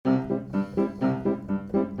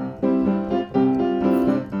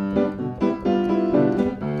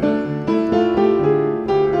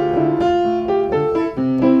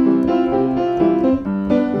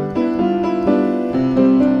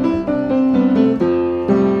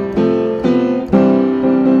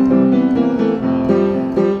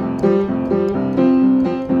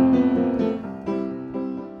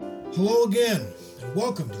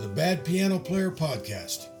Player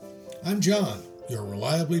Podcast. I'm John, your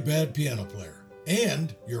reliably bad piano player,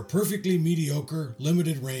 and your perfectly mediocre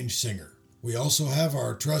limited range singer. We also have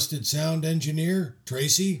our trusted sound engineer,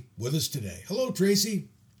 Tracy, with us today. Hello, Tracy.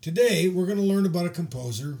 Today, we're going to learn about a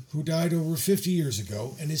composer who died over 50 years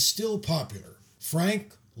ago and is still popular,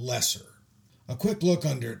 Frank Loesser. A quick look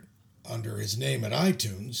under his name at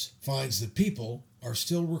iTunes finds that people are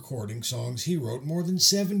still recording songs he wrote more than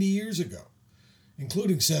 70 years ago,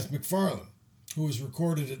 including Seth MacFarlane, who has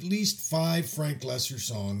recorded at least 5 Frank Loesser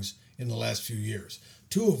songs in the last few years,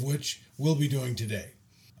 2 of which we'll be doing today.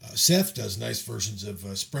 Seth does nice versions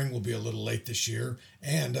of Spring Will Be a Little Late This Year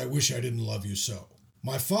and I Wish I Didn't Love You So.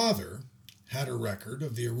 My father had a record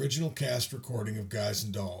of the original cast recording of Guys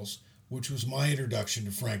and Dolls, which was my introduction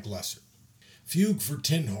to Frank Loesser. Fugue for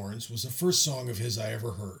Tin Horns was the first song of his I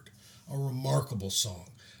ever heard, a remarkable song,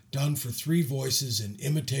 done for 3 voices in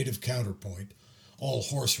imitative counterpoint, all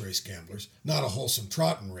horse race gamblers, not a wholesome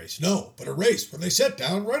trotting race, no, but a race where they sat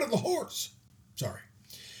down right on the horse. Sorry.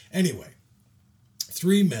 Anyway,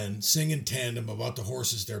 3 men sing in tandem about the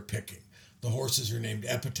horses they're picking. The horses are named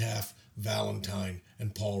Epitaph, Valentine,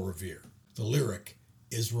 and Paul Revere. The lyric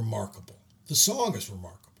is remarkable. The song is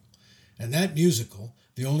remarkable. And that musical,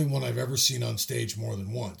 the only one I've ever seen on stage more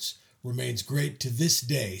than once, remains great to this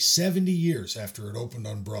day, 70 years after it opened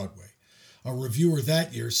on Broadway. A reviewer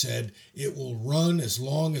that year said, "It will run as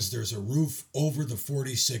long as there's a roof over the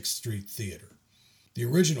 46th Street Theater." The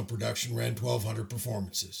original production ran 1,200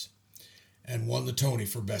 performances and won the Tony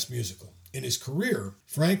for Best Musical. In his career,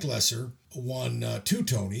 Frank Loesser won 2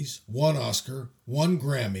 Tonys, 1 Oscar, 1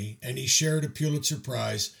 Grammy, and he shared a Pulitzer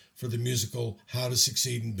Prize for the musical How to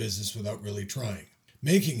Succeed in Business Without Really Trying,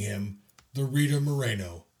 making him the Rita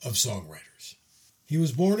Moreno of songwriters. He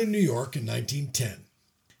was born in New York in 1910.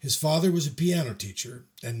 His father was a piano teacher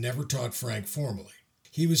and never taught Frank formally.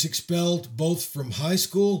 He was expelled both from high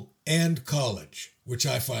school and college, which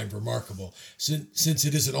I find remarkable, since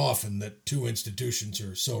it isn't often that 2 institutions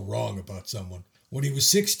are so wrong about someone. When he was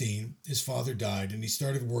 16, his father died and he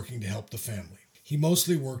started working to help the family. He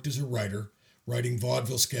mostly worked as a writer, writing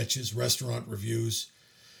vaudeville sketches, restaurant reviews,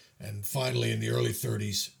 and finally in the early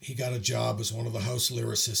 30s, he got a job as one of the house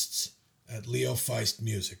lyricists at Leo Feist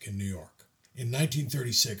Music in New York. In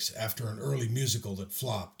 1936, after an early musical that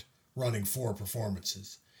flopped, running 4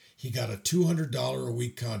 performances, he got a $200 a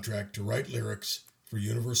week contract to write lyrics for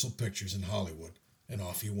Universal Pictures in Hollywood, and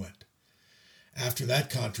off he went. After that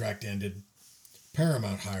contract ended,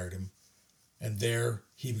 Paramount hired him, and there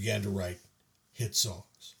he began to write hit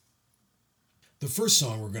songs. The first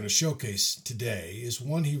song we're going to showcase today is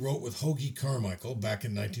one he wrote with Hoagy Carmichael back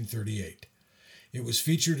in 1938. It was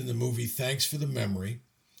featured in the movie Thanks for the Memory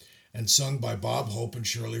and sung by Bob Hope and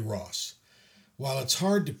Shirley Ross. While it's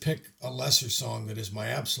hard to pick a Loesser song that is my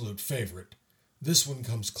absolute favorite, this one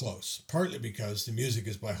comes close, partly because the music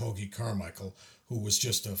is by Hoagy Carmichael, who was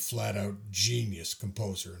just a flat-out genius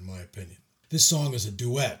composer, in my opinion. This song is a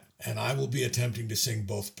duet, and I will be attempting to sing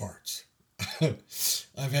both parts.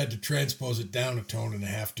 I've had to transpose it down a tone and a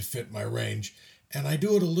half to fit my range, and I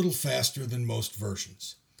do it a little faster than most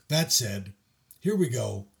versions. That said, here we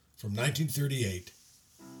go from 1938,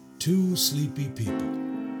 2 Sleepy People.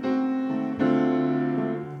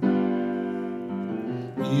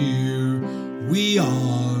 Here we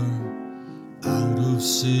are, out of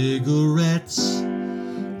cigarettes,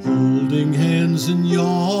 holding hands and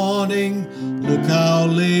yawning, look how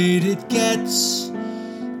late it gets.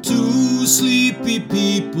 2 sleepy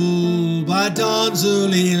people by dawn's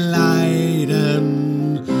early light,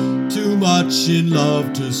 and too much in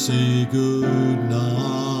love to say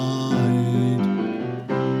goodnight.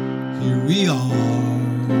 Here we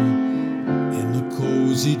are, in the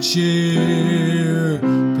cozy chair,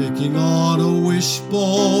 picking on a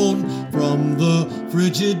wishbone from the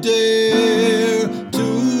frigid air.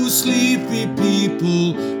 2 sleepy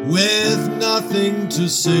people with nothing to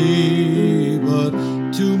say, but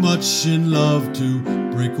too much in love to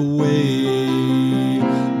break away.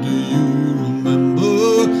 Do you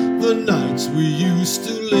remember the nights we used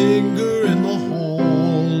to linger in the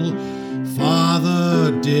hall?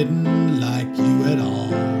 Father didn't like you at all.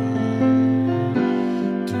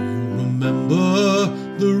 Do you remember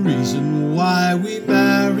the reason why we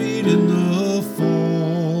married in the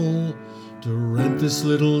fall? To rent this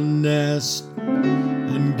little nest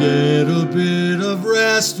and get a bit of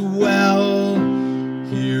rest. Well,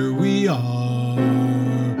 here we are,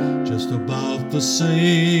 just about the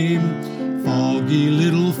same. Foggy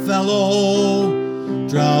little fellow,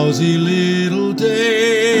 drowsy little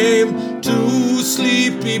dame. 2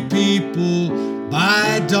 sleepy people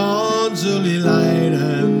by dawn's early light,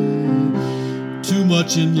 and too much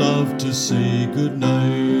much in love to say goodnight.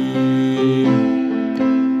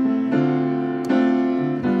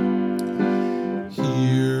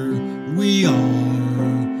 Here we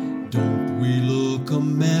are, don't we look a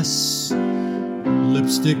mess?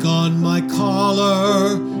 Lipstick on my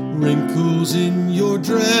collar, wrinkles in your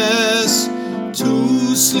dress.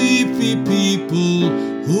 Two sleepy people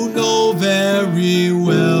who know very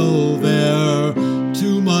well they're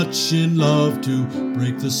too much in love to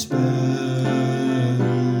break the spell.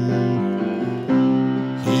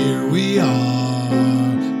 Here we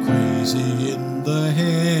are, crazy in the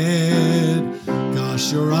head.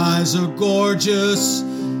 Gosh, your eyes are gorgeous,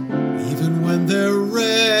 even when they're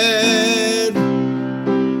red.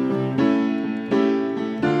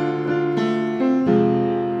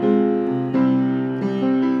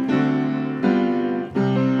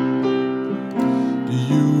 Do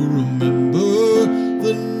you remember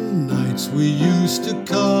the nights we used to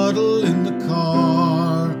cuddle in the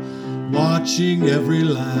car, watching every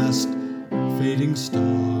last fading star?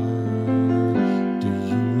 Do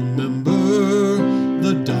you remember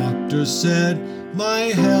the doctor said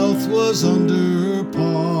my health was under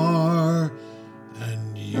par,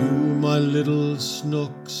 and you, my little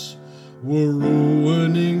snooks, were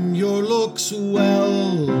ruining your looks?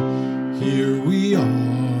 Well, here we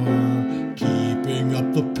are, keeping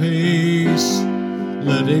up the pace,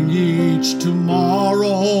 letting each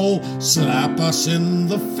tomorrow slap us in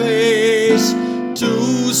the face.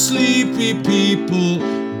 Two sleepy people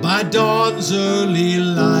by dawn's early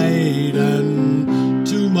light, and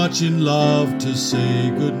too much in love to say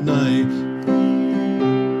goodnight.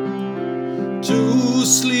 Two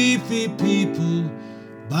sleepy people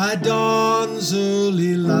by dawn's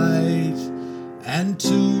early light, and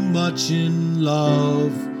too much in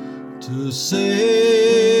love to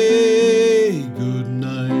say goodnight.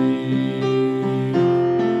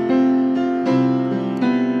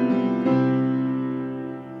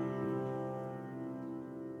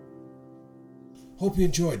 Hope you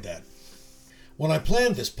enjoyed that. When I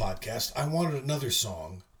planned this podcast, I wanted another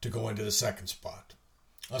song to go into the second spot.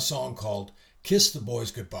 A song called Kiss the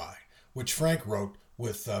Boys Goodbye, which Frank wrote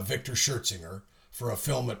with Victor Schertzinger for a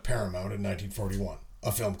film at Paramount in 1941,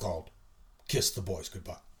 a film called Kiss the Boys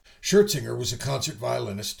Goodbye. Schertzinger was a concert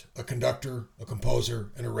violinist, a conductor, a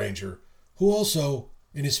composer, and arranger, who also,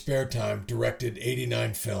 in his spare time, directed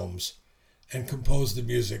 89 films and composed the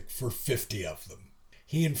music for 50 of them.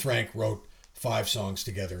 He and Frank wrote 5 songs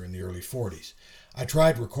together in the early 40s. I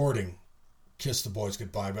tried recording Kiss the Boys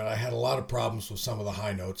Goodbye, but I had a lot of problems with some of the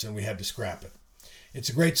high notes, and we had to scrap it. It's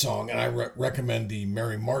a great song, and I recommend the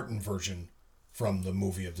Mary Martin version from the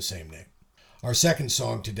movie of the same name. Our second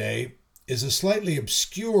song today is a slightly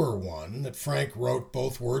obscure one that Frank wrote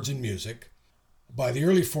both words and music. By the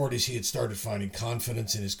early 40s, he had started finding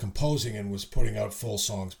confidence in his composing and was putting out full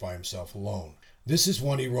songs by himself alone. This is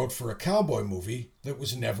one he wrote for a cowboy movie that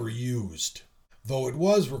was never used, though it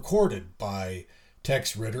was recorded by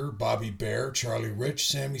Tex Ritter, Bobby Bare, Charlie Rich,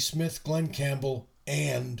 Sammy Smith, Glenn Campbell,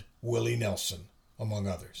 and Willie Nelson, among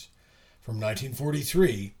others. From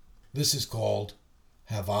 1943, this is called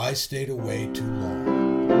Have I Stayed Away Too Long?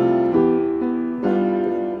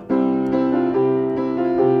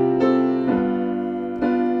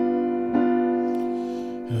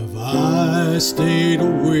 Have I stayed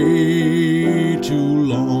away too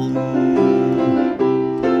long?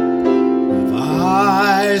 Have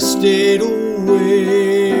I stayed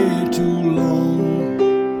away too long?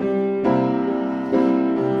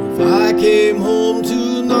 If I came home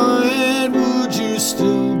tonight, would you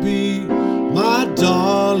still be my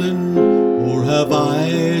darling? Or have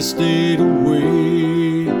I stayed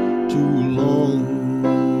away too long?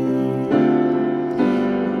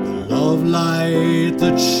 The love light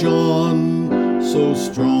that shone so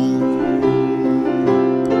strong,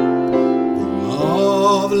 the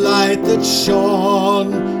love light that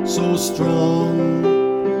shone so strong.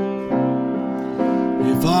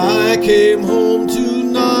 If I came home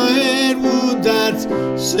tonight, would that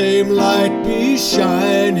same light be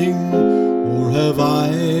shining? Or have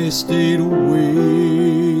I stayed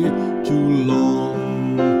away too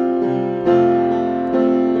long?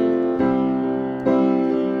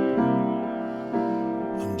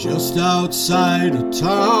 I'm just outside of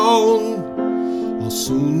town, I'll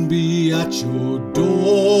soon be at your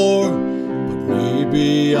door, but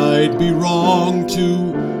maybe I'd be wrong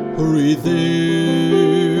to hurry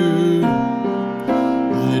there.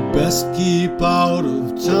 I'd best keep out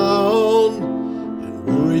of town and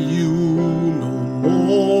worry you no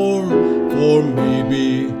more, for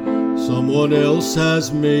maybe someone else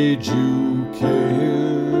has made you care.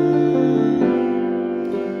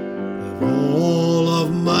 Have all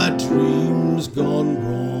of my dreams dreams gone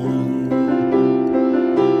wrong.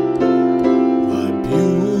 My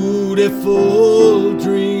beautiful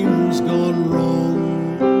dreams gone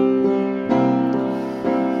wrong.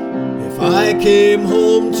 If I came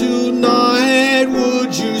home tonight,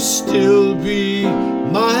 would you still be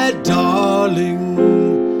my darling?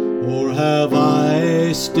 Or have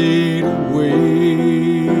I stayed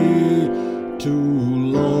away too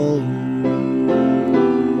long?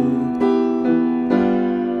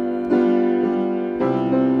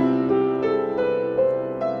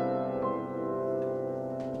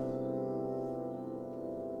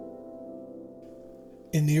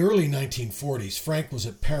 In the early 1940s, Frank was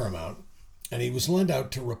at Paramount, and he was lent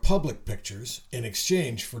out to Republic Pictures in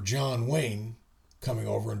exchange for John Wayne coming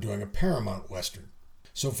over and doing a Paramount Western.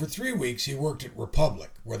 So for 3 weeks, he worked at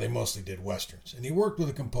Republic, where they mostly did Westerns, and he worked with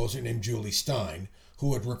a composer named Julie Stein,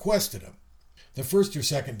 who had requested him. The first or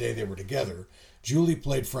second day they were together, Julie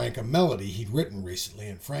played Frank a melody he'd written recently,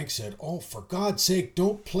 and Frank said, "Oh, for God's sake,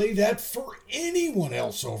 don't play that for anyone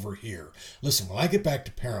else over here. Listen, when I get back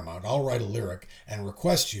to Paramount, I'll write a lyric and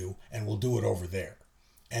request you, and we'll do it over there."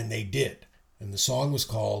 And they did. And the song was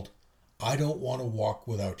called "I Don't Want to Walk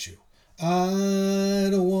Without You." I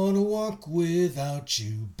don't want to walk without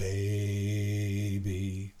you,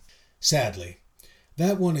 baby. Sadly,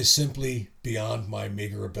 that one is simply beyond my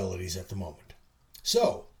meager abilities at the moment.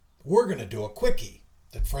 So, we're going to do a quickie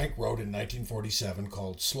that Frank wrote in 1947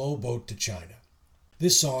 called "Slow Boat to China."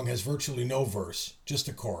 This song has virtually no verse, just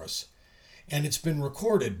a chorus, and it's been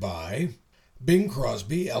recorded by Bing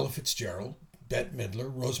Crosby, Ella Fitzgerald, Bette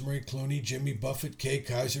Midler, Rosemary Clooney, Jimmy Buffett, Kay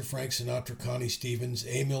Kaiser, Frank Sinatra, Connie Stevens,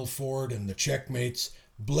 Emil Ford and the Checkmates,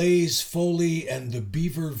 Blaze Foley and the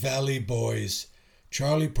Beaver Valley Boys,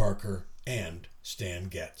 Charlie Parker, and Stan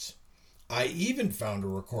Getz. I even found a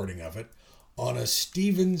recording of it on a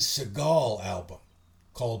Steven Seagal album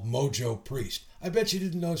called Mojo Priest. I bet you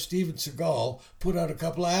didn't know Steven Seagal put out a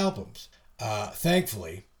couple of albums.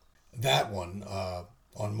 Thankfully, that one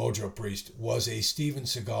on Mojo Priest was a Steven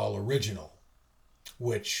Seagal original,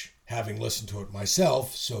 which, having listened to it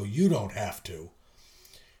myself, so you don't have to,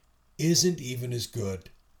 isn't even as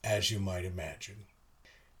good as you might imagine.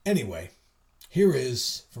 Anyway, here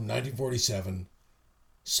is, from 1947,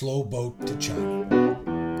 "Slow Boat to China."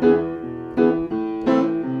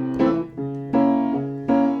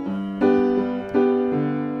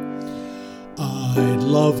 I'd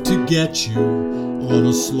love to get you on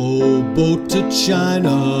a slow boat to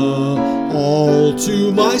China, all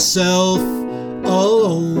to myself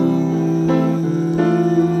alone.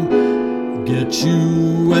 Get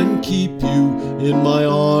you and keep you in my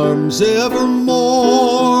arms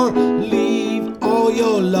evermore. Leave all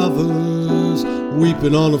your lovers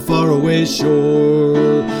weeping on a faraway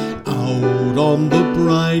shore. Out on the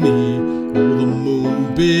briny, oh, the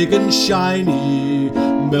moon big and shiny,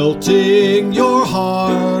 melting your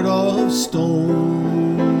heart of stone.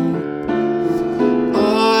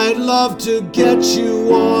 I'd love to get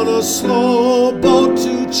you on a slow boat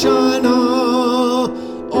to China,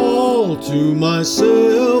 all to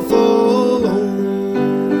myself alone.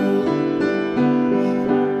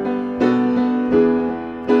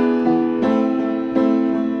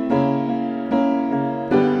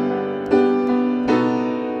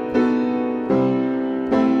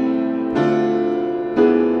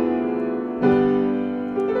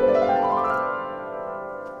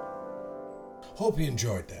 Hope you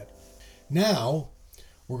enjoyed that. Now,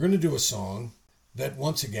 we're going to do a song that,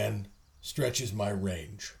 once again, stretches my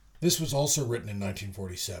range. This was also written in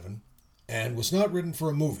 1947 and was not written for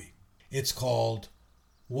a movie. It's called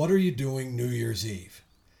 "What Are You Doing New Year's Eve?"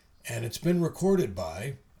 And it's been recorded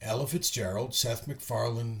by Ella Fitzgerald, Seth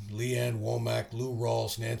MacFarlane, Leanne Womack, Lou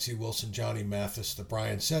Rawls, Nancy Wilson, Johnny Mathis, the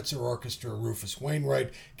Brian Setzer Orchestra, Rufus Wainwright,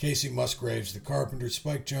 Casey Musgraves, the Carpenters,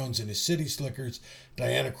 Spike Jones and his City Slickers,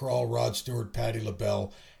 Diana Krall, Rod Stewart, Patti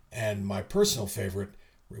LaBelle, and my personal favorite,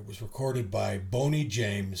 it was recorded by Boney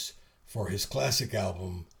James for his classic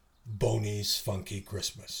album, Boney's Funky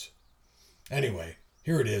Christmas. Anyway,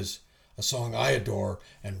 here it is, a song I adore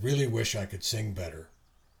and really wish I could sing better.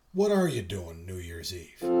 What are you doing New Year's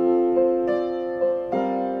Eve?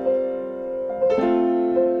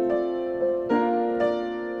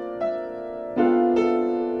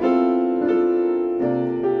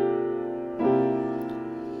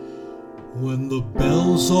 When the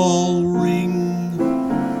bells all ring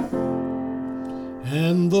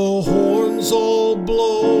and the horns all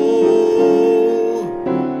blow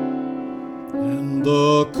and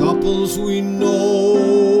the couples we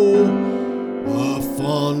know are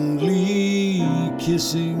fondly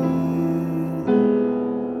kissing,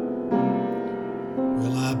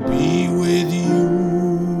 will I be with you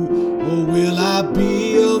or will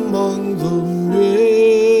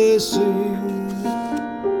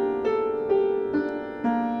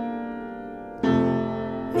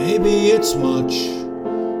maybe it's much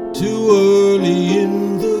too early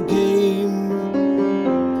in the game.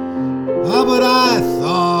 But I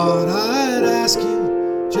thought I'd ask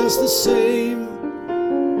you just the same.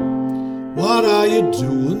 What are you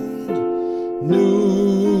doing?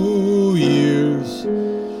 New Year's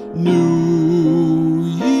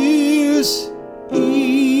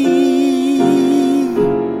Eve.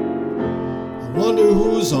 I wonder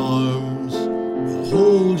whose arms will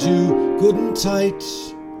hold you good and tight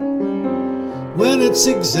when it's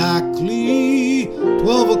exactly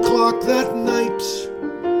 12 o'clock that night,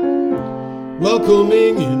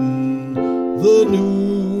 welcoming in the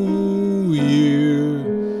new year,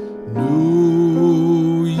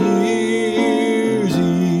 New Year's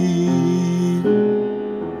Eve.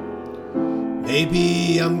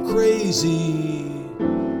 Maybe I'm crazy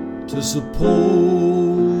to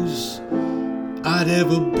suppose I'd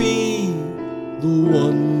ever be the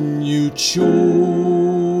one you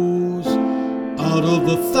chose out of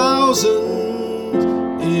the thousand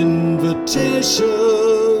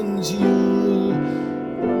invitations you'll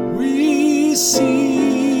receive.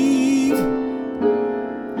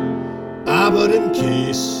 But in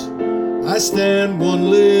case I stand one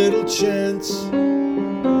little chance,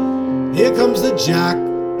 here comes the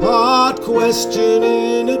jackpot question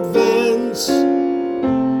in advance.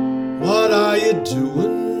 What are you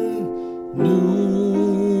doing?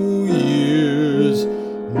 New Year's Eve.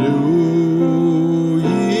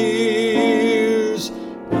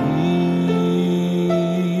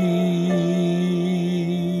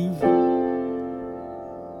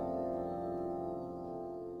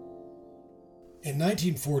 In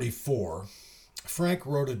 1944, Frank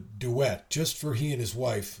wrote a duet just for he and his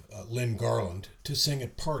wife, Lynn Garland, to sing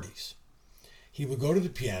at parties. He would go to the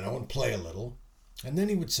piano and play a little, and then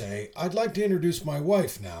he would say, "I'd like to introduce my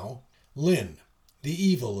wife now, Lynn, the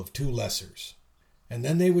evil of two Loessers." And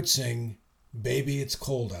then they would sing, "Baby, It's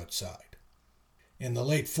Cold Outside." In the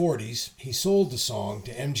late 40s, he sold the song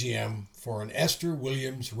to MGM for an Esther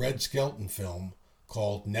Williams Red Skelton film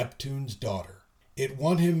called Neptune's Daughter. It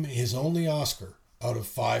won him his only Oscar out of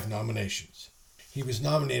 5 nominations. He was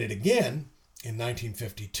nominated again in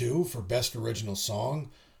 1952 for Best Original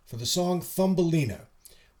Song for the song Thumbelina,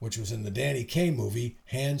 which was in the Danny Kaye movie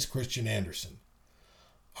Hans Christian Andersen.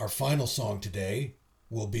 Our final song today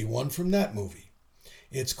will be one from that movie.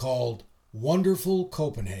 It's called Wonderful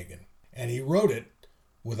Copenhagen, and he wrote it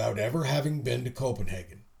without ever having been to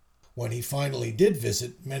Copenhagen. When he finally did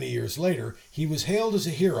visit many years later, he was hailed as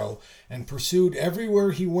a hero and pursued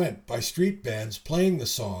everywhere he went by street bands playing the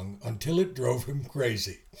song until it drove him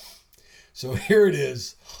crazy. So here it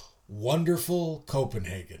is, Wonderful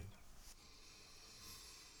Copenhagen.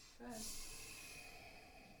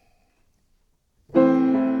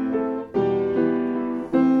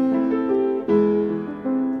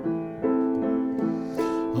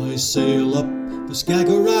 I sail up the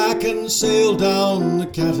Skagerrak and sail down the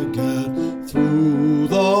Kattegat, through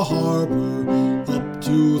the harbor up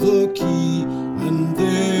to the quay, and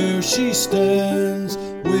there she stands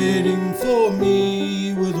waiting for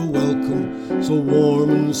me with a welcome so warm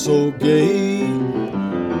and so gay.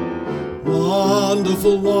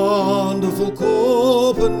 Wonderful, wonderful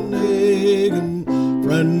Copenhagen,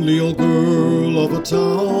 friendly old girl of a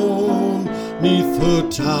town, 'neath her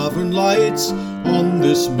tavern lights on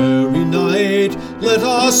this merry night, let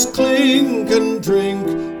us clink and drink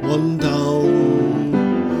one down.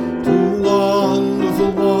 To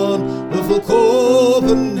wonderful, wonderful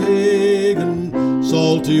Copenhagen,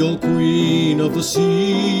 salty old queen of the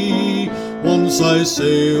sea. Once I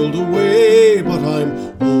sailed away, but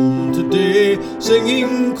I'm home today,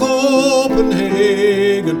 singing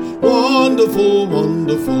Copenhagen, wonderful,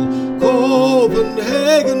 wonderful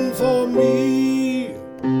Copenhagen for me.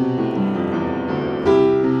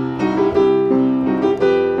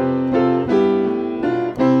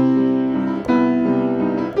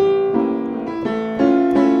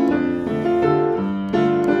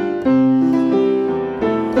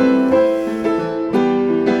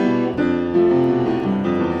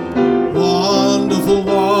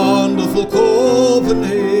 Wonderful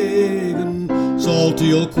Copenhagen,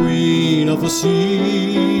 salty old queen of the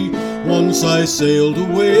sea. Once I sailed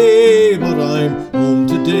away, but I'm home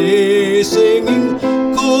today, singing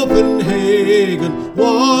Copenhagen,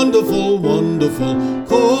 wonderful, wonderful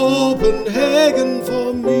Copenhagen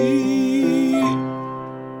for me.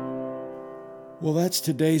 Well, that's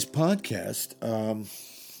today's podcast.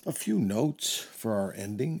 A few notes for our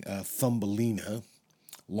ending. Thumbelina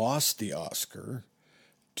lost the Oscar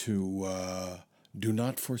to Do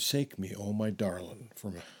Not Forsake Me, Oh My Darling,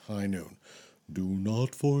 from High Noon. Do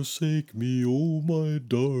not forsake me, oh my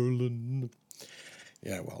darling.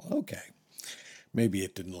 Yeah, well, okay. Maybe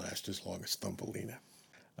it didn't last as long as Thumbelina.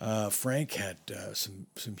 Frank had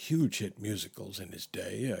some huge hit musicals in his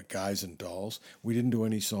day, Guys and Dolls. We didn't do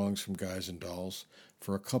any songs from Guys and Dolls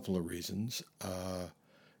for a couple of reasons.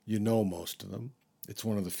 You know most of them. It's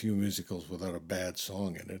one of the few musicals without a bad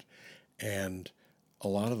song in it. And a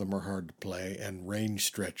lot of them are hard to play and range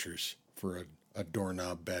stretchers for a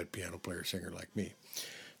doorknob bad piano player singer like me.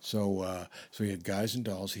 So he had Guys and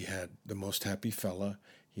Dolls. He had The Most Happy Fella.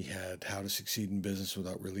 He had How to Succeed in Business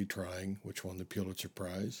Without Really Trying, which won the Pulitzer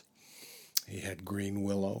Prize. He had Green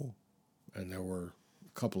Willow, and there were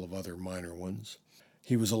a couple of other minor ones.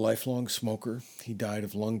 He was a lifelong smoker. He died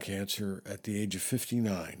of lung cancer at the age of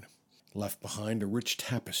 59, left behind a rich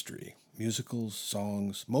tapestry, musicals,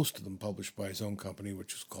 songs, most of them published by his own company,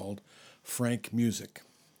 which was called Frank Music,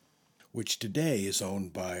 which today is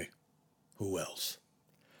owned by who else?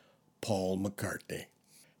 Paul McCartney.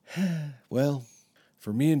 Well,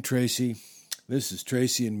 for me and Tracy, this is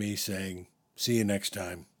Tracy and me saying, see you next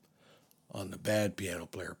time on the Bad Piano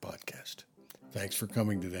Player Podcast. Thanks for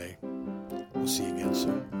coming today. We'll see you again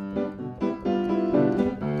soon.